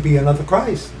going to be another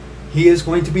Christ. He is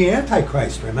going to be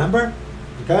Antichrist, remember?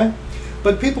 Okay?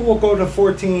 But people will go to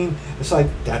 14. It's like,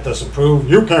 that doesn't prove.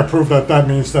 You can't prove that that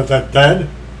means that they're dead.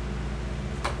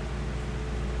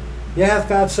 Yeah, hath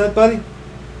God said, buddy?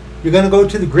 You're going to go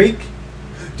to the Greek?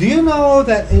 Do you know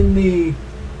that in the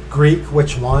Greek,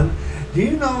 which one? Do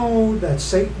you know that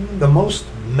Satan, the most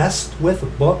messed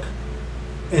with book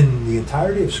in the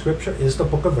entirety of Scripture, is the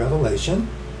book of Revelation?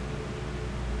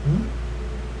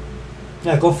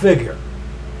 Yeah, go figure.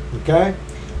 Okay?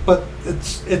 But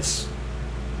it's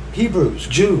Hebrews,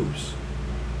 Jews.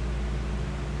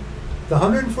 The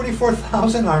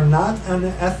 144,000 are not an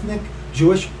ethnic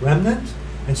Jewish remnant,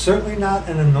 and certainly not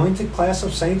an anointed class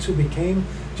of saints who became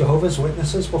Jehovah's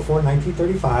Witnesses before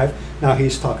 1935. Now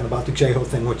he's talking about the Jeho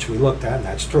thing, which we looked at, and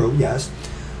that's true, yes.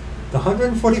 The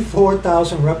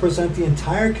 144,000 represent the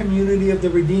entire community of the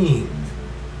redeemed.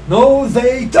 No,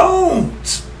 they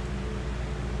don't!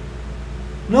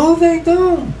 No, they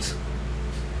don't!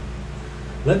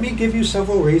 Let me give you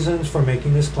several reasons for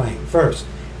making this claim. First,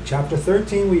 in chapter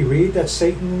 13 we read that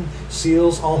Satan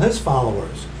seals all his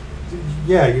followers.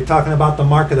 Yeah, you're talking about the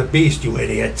mark of the beast, you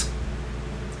idiot.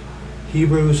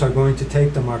 Hebrews are going to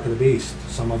take the mark of the beast.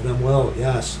 Some of them will,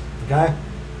 yes. Okay?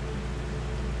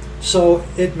 So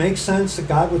it makes sense that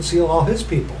God would seal all his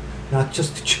people, not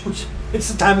just the Jews.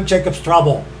 It's the time of Jacob's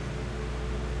trouble.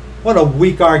 What a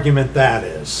weak argument that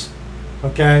is.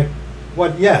 Okay?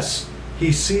 What? Yes,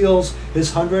 he seals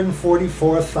his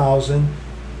 144,000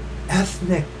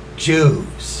 ethnic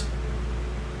Jews.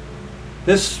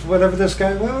 This, whatever this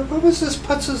guy, what was this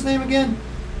putz's name again?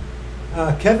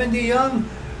 Kevin D. Young?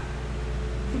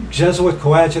 Jesuit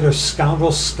coadjutor,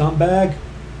 scoundrel, scumbag.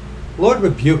 Lord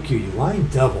rebuke you, you lying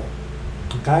devil.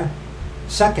 Okay?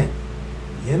 Second,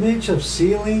 the image of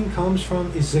sealing comes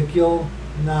from Ezekiel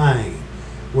 9,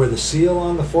 where the seal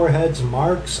on the foreheads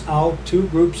marks out two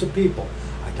groups of people,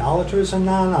 idolaters and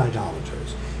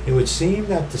non-idolaters. It would seem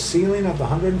that the sealing of the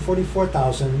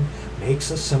 144,000 makes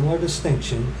a similar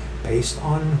distinction based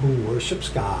on who worships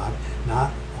God,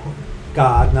 not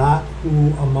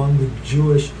who among the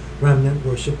Jewish remnant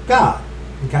worship God.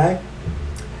 Okay?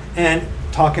 And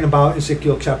talking about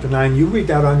Ezekiel chapter 9, you read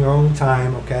that on your own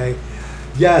time, okay?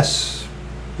 Yes,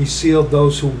 he sealed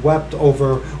those who wept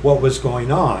over what was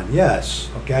going on. Yes,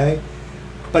 okay?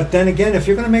 But then again, if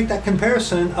you're going to make that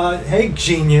comparison, hey,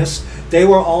 genius, they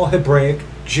were all Hebraic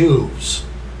Jews.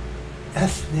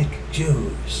 Ethnic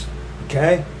Jews.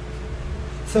 Okay?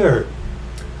 Third,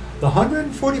 the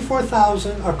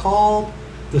 144,000 are called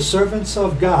the servants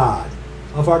of God,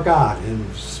 of our God, in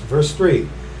verse 3,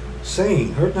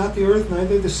 saying, hurt not the earth,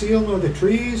 neither the seal nor the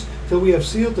trees, till we have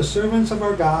sealed the servants of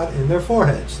our God in their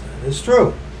foreheads. That is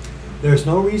true. There's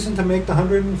no reason to make the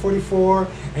 144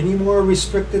 any more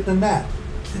restricted than that.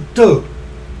 Dude,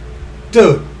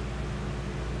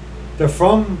 they're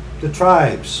from the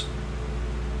tribes.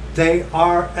 They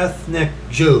are ethnic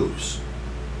Jews,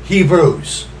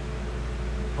 Hebrews.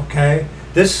 Okay,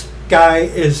 this guy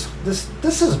is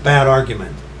this is a bad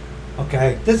argument.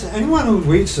 Okay, anyone who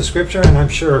reads the scripture, and I'm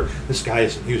sure this guy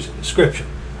isn't using the scripture.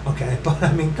 Okay, but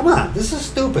I mean, come on, this is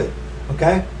stupid.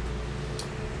 Okay,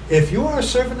 if you are a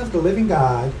servant of the living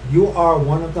God, you are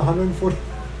one of the 140.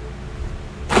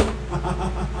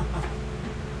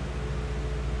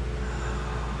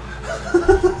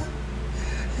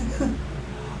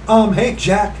 Hey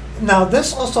Jack, now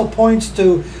this also points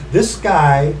to this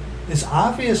guy is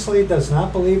obviously does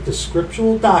not believe the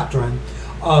scriptural doctrine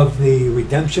of the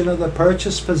redemption of the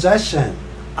purchased possession.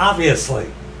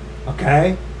 Obviously.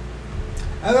 Okay?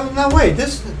 Now wait,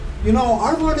 this,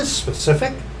 our Lord is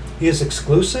specific. He is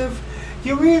exclusive.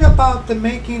 You read about the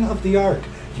making of the ark.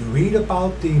 You read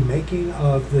about the making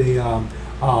of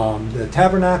the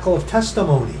tabernacle of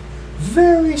testimony.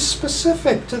 Very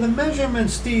specific to the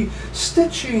measurements, the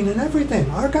stitching and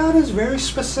everything. Our God is very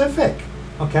specific.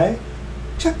 Okay?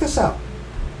 Check this out.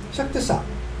 Check this out.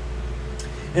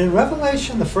 In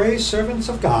Revelation, the phrase servants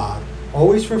of God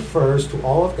always refers to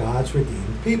all of God's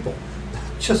redeemed people,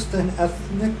 not just an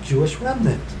ethnic Jewish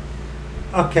remnant.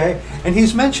 Okay? And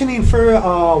he's mentioning for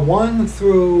 1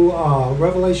 through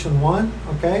Revelation 1,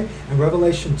 okay, and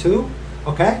Revelation 2,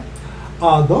 okay?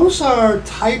 Those are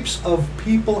types of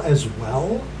people as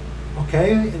well,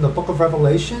 okay, in the book of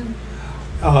Revelation.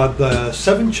 The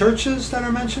 7 churches that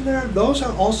are mentioned there, those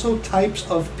are also types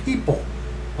of people,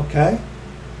 okay?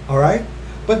 All right?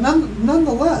 But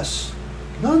nonetheless,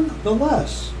 in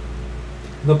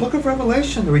the book of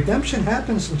Revelation, the redemption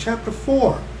happens in chapter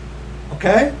 4,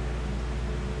 okay?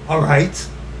 All right?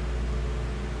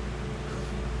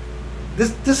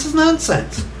 This is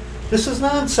nonsense. This is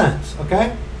nonsense,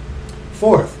 okay?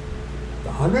 Fourth, the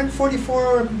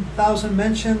 144,000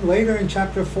 mentioned later in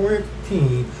chapter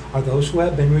 14 are those who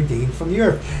have been redeemed from the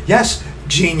earth. Yes,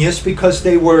 genius, because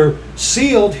they were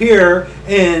sealed here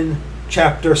in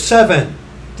chapter 7.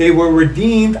 They were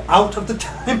redeemed out of the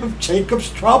time of Jacob's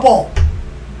trouble.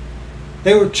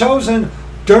 They were chosen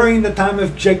during the time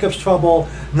of Jacob's trouble,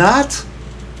 not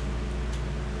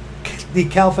the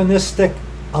Calvinistic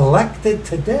elected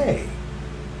today.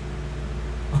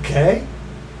 Okay?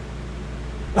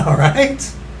 All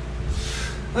right?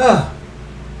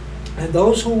 And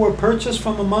those who were purchased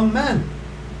from among men.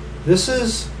 This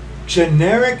is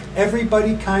generic,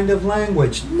 everybody kind of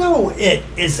language. No, it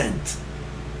isn't.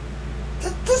 The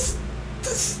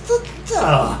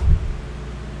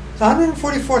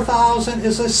 144,000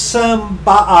 is a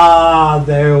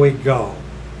there we go.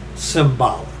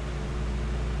 Symbolic.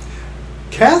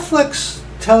 Catholics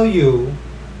tell you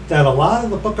that a lot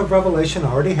of the book of Revelation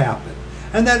already happened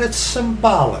and that it's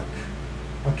symbolic.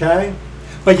 Okay?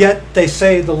 But yet they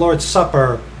say the Lord's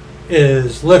Supper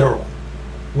is literal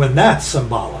when that's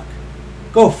symbolic.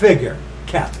 Go figure,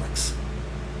 Catholics.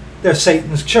 They're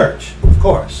Satan's church, of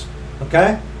course.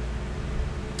 Okay?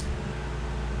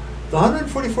 The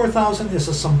 144,000 is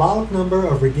a symbolic number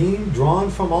of redeemed drawn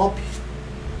from all people.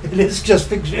 It is just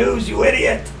the Jews, you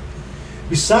idiot.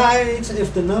 Besides,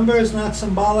 if the number is not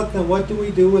symbolic, then what do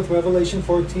we do with Revelation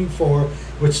 14:4,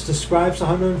 which describes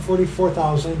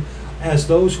 144,000 as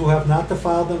those who have not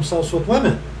defiled themselves with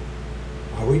women?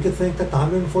 Are we to think that the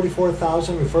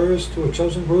 144,000 refers to a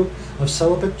chosen group of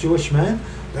celibate Jewish men?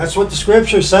 That's what the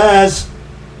scripture says.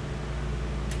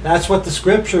 That's what the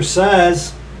scripture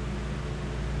says.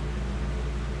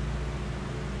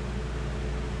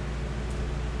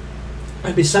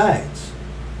 And besides,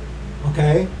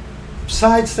 okay,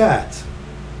 besides that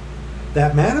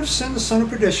man of sin, the son of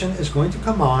perdition, is going to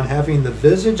come on having the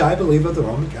visage, I believe, of the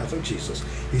Roman Catholic Jesus.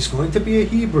 He's going to be a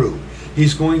Hebrew.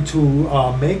 He's going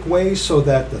to make way so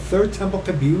that the third temple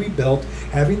can be rebuilt,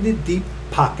 having the deep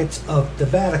pockets of the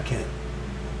Vatican.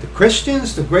 The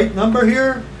Christians, the great number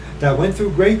here, that went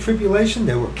through great tribulation,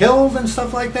 they were killed and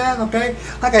stuff like that, okay?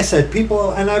 Like I said,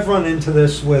 people, and I've run into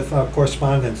this with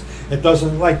correspondence, it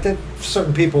doesn't, like that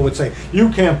certain people would say,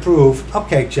 you can't prove,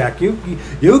 okay, Jack, you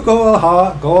go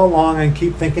along and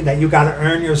keep thinking that you got to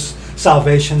earn your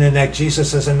salvation and that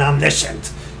Jesus is an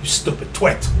omniscient, you stupid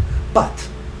twit. But,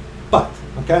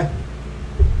 okay?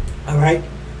 All right?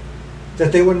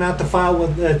 That they were not defiled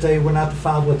with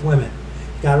women.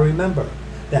 You got to remember,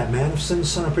 that man of sin,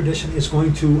 son of perdition, is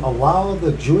going to allow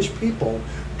the Jewish people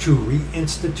to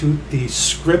reinstitute the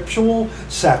scriptural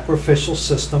sacrificial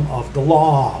system of the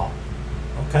law.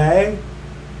 Okay?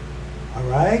 All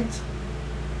right?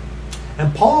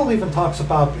 And Paul even talks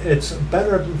about it's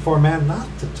better for a man not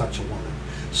to touch a woman.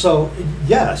 So,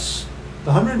 yes,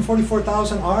 the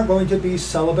 144,000 are going to be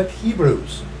celibate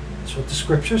Hebrews. That's what the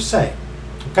scriptures say.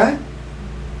 Okay?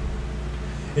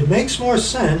 It makes more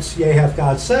sense, yea, hath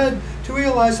God said, to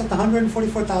realize that the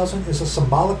 144,000 is a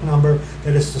symbolic number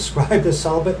that is described as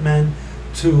celibate men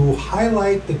to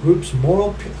highlight the group's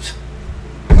moral purity.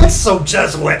 That's so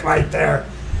Jesuit right there.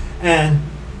 And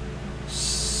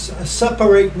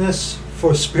separateness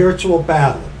for spiritual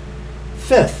battle.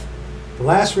 Fifth, the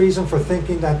last reason for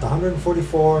thinking that the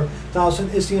 144,000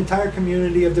 is the entire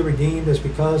community of the redeemed is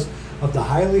because of the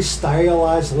highly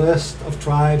stylized list of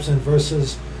tribes in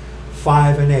verses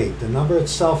 5 and 8. The number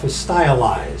itself is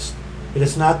stylized. It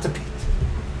is not to be...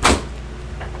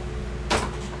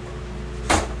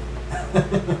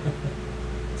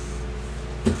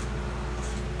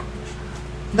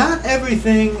 Not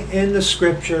everything in the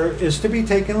scripture is to be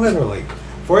taken literally.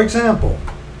 For example,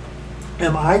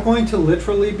 am I going to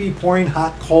literally be pouring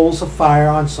hot coals of fire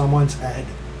on someone's head?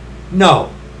 No.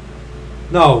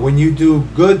 No, when you do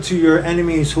good to your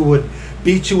enemies who would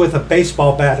beat you with a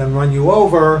baseball bat and run you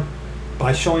over,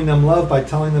 by showing them love, by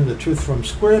telling them the truth from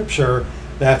Scripture,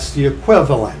 that's the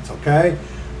equivalent, okay?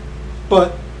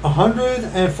 But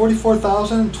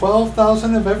 144,000,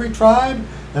 12,000 of every tribe,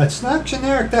 that's not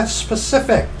generic, that's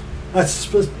specific. That's,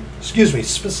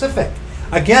 specific.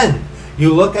 Again,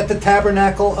 you look at the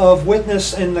tabernacle of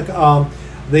witness in the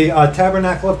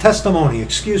tabernacle of testimony,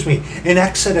 in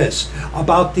Exodus,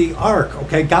 about the ark,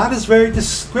 okay? God is very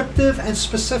descriptive and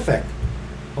specific,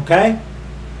 okay?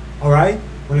 All right?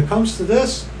 When it comes to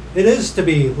this, it is to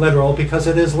be literal because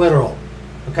it is literal.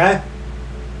 Okay?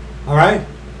 All right?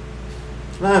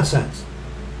 Nonsense.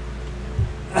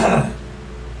 Okay.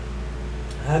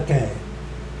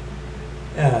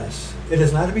 Yes. It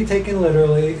is not to be taken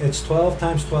literally. It's 12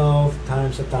 times 12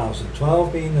 times 1,000.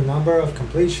 12 being the number of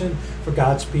completion for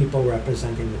God's people,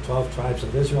 representing the 12 tribes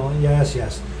of Israel. And yes,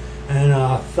 yes. And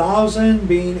 1,000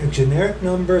 being a generic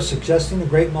number suggesting a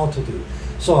great multitude.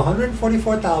 So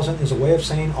 144,000 is a way of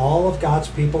saying all of God's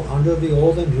people under the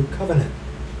old and new covenant.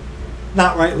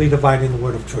 Not rightly dividing the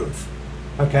word of truth.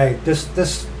 Okay, this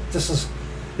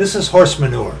is horse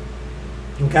manure.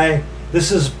 Okay,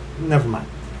 this is, never mind.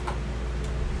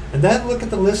 And then look at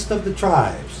the list of the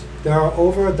tribes. There are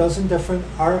over a dozen different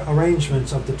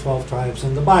arrangements of the 12 tribes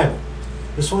in the Bible.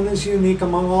 This one is unique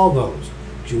among all those.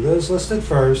 Judah is listed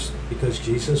first because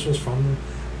Jesus was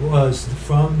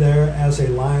from there as a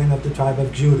lion of the tribe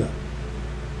of Judah.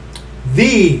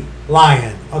 The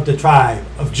lion of the tribe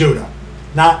of Judah,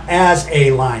 not as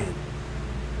a lion.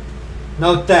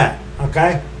 Note that,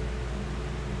 okay?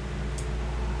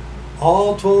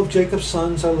 All 12 of Jacob's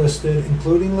sons are listed,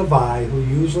 including Levi, who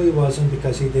usually wasn't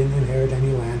because he didn't inherit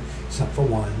any land except for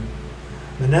one.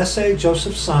 Manasseh,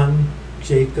 Joseph's son,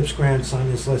 Jacob's grandson,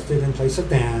 is listed in place of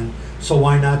Dan, so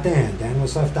why not Dan? Dan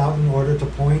was left out in order to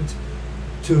point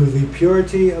to the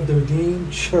purity of the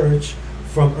redeemed church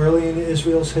from early in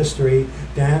Israel's history.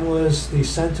 Dan was the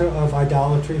center of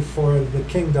idolatry for the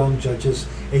kingdom, Judges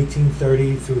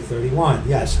 18:30 through 31.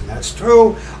 Yes, and that's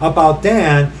true about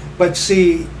Dan, but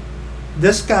see,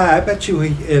 this guy, I bet you,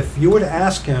 if you were to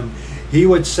ask him, he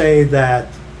would say that,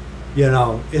 you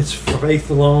know, it's faith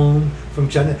alone from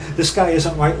Genesis. This guy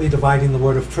isn't rightly dividing the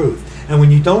word of truth. And when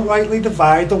you don't rightly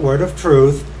divide the word of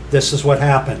truth, this is what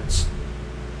happens.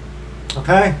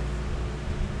 Okay?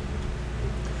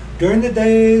 During the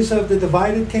days of the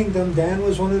divided kingdom, Dan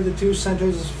was one of the two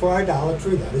centers for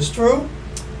idolatry. That is true.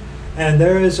 And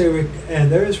there is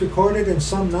recorded in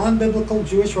some non-biblical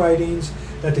Jewish writings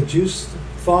that the Jews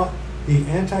thought the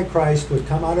Antichrist would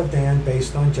come out of Dan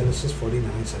based on Genesis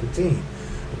 49:17.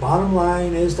 The bottom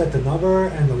line is that the number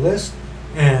and the list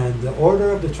and the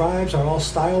order of the tribes are all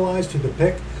stylized to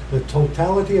depict the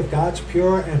totality of God's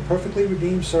pure and perfectly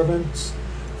redeemed servants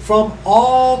from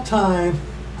all time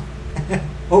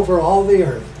over all the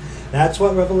earth. That's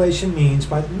what Revelation means,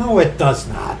 but no, it does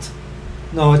not.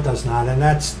 No, it does not, and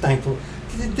that's thankful.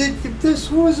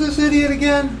 Who is this idiot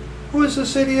again? Who is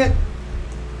this idiot?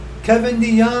 Kevin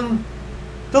DeYoung?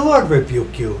 The Lord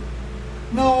rebuke you.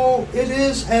 No, it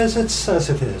is as it says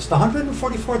it is. The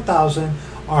 144,000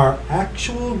 are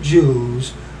actual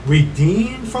Jews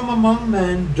redeemed from among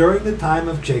men during the time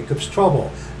of Jacob's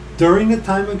trouble. During the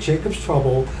time of Jacob's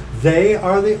trouble, they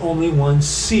are the only ones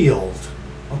sealed.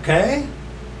 Okay?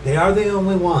 They are the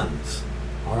only ones.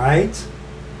 All right?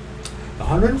 The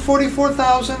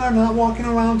 144,000 are not walking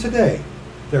around today.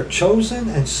 They're chosen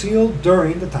and sealed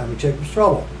during the time of Jacob's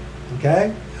trouble.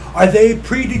 Okay? Are they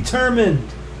predetermined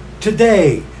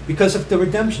today? Because if the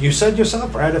redemption, you said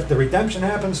yourself, right? If the redemption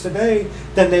happens today,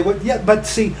 then they would, yeah, but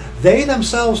see, they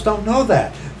themselves don't know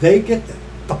that. The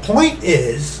point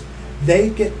is, they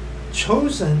get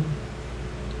chosen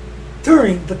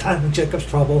during the time of Jacob's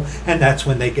trouble, and that's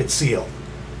when they get sealed.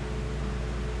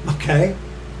 Okay?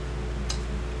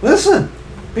 Listen,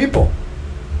 people.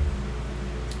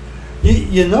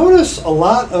 You notice a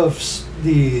lot of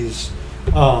these.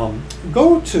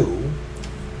 Go to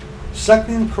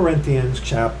 2 Corinthians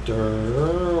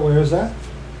chapter, where is that?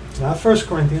 Not 1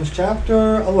 Corinthians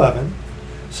chapter 11.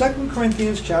 2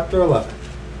 Corinthians chapter 11.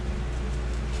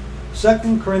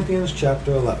 2 Corinthians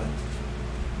chapter 11.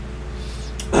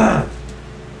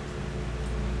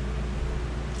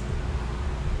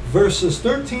 Verses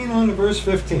 13 on to verse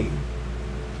 15.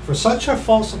 For such are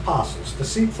false apostles,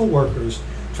 deceitful workers,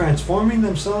 transforming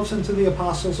themselves into the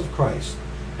apostles of Christ.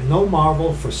 And no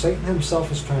marvel, for Satan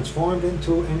himself is transformed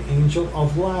into an angel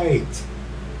of light.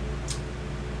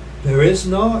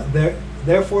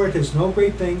 Therefore it is no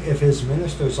great thing if his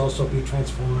ministers also be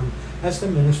transformed as the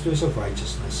ministers of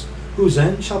righteousness, whose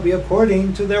end shall be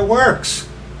according to their works.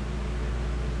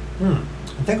 And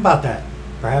think about that.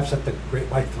 Perhaps at the great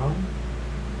white throne.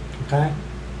 Okay?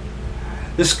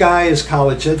 This guy is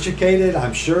college educated.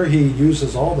 I'm sure he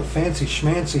uses all the fancy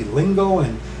schmancy lingo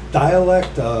and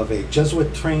dialect of a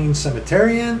Jesuit-trained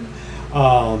cemeterian.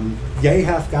 Yea,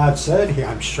 hath God said.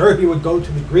 I'm sure he would go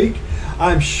to the Greek.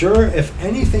 I'm sure, if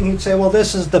anything, he'd say, well,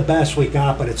 this is the best we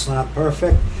got, but it's not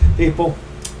perfect. People.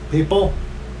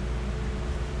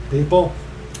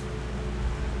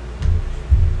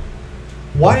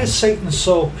 Why is Satan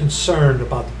so concerned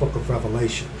about the book of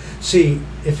Revelation? See,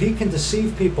 if he can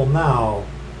deceive people now,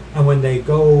 and when they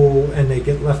go and they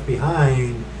get left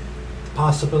behind,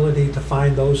 possibility to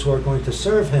find those who are going to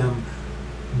serve him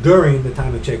during the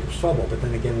time of Jacob's trouble. But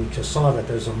then again, we just saw that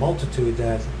there's a multitude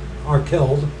that are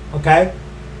killed, okay?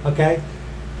 Okay?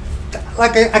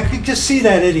 Like, I could just see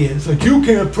that idiot. It's like, you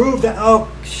can't prove that.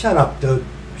 Oh, shut up, dude.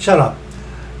 Shut up.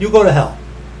 You go to hell.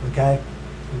 Okay?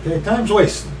 Okay? Time's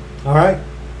wasted. All right?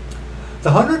 The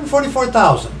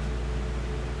 144,000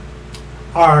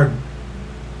 are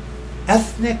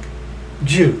ethnic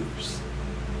Jews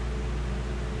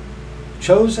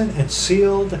chosen and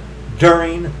sealed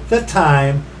during the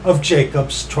time of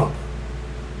Jacob's trouble.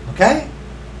 Okay?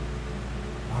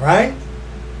 All right?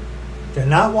 They're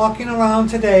not walking around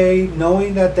today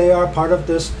knowing that they are part of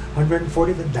this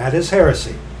 140. That is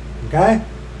heresy. Okay?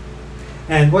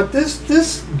 And what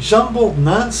this jumbled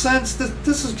nonsense,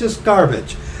 this is just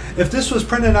garbage. If this was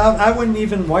printed out, I wouldn't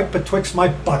even wipe betwixt my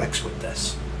buttocks with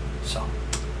this. So,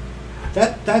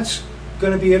 that's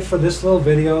going to be it for this little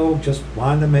video. Just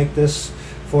wanted to make this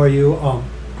for you.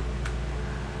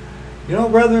 You know,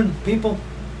 brethren, people,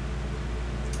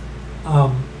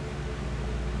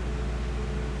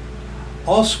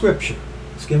 all Scripture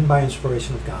is given by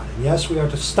inspiration of God. And yes, we are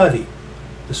to study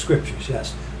the Scriptures,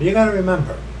 yes. But you got to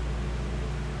remember,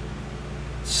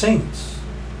 saints,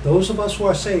 those of us who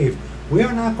are saved, we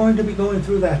are not going to be going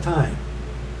through that time.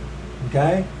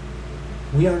 Okay?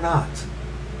 We are not.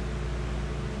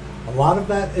 A lot of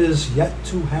that is yet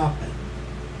to happen.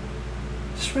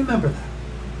 Just remember that.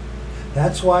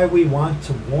 That's why we want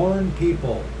to warn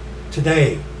people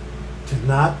today to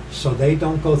not, so they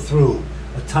don't go through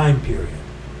a time period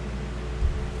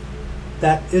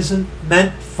that isn't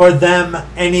meant for them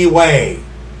anyway.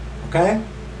 Okay?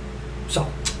 So,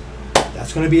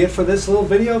 that's going to be it for this little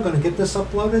video. Going to get this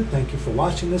uploaded. Thank you for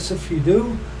watching this. If you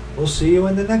do, we'll see you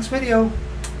in the next video.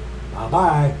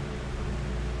 Bye-bye.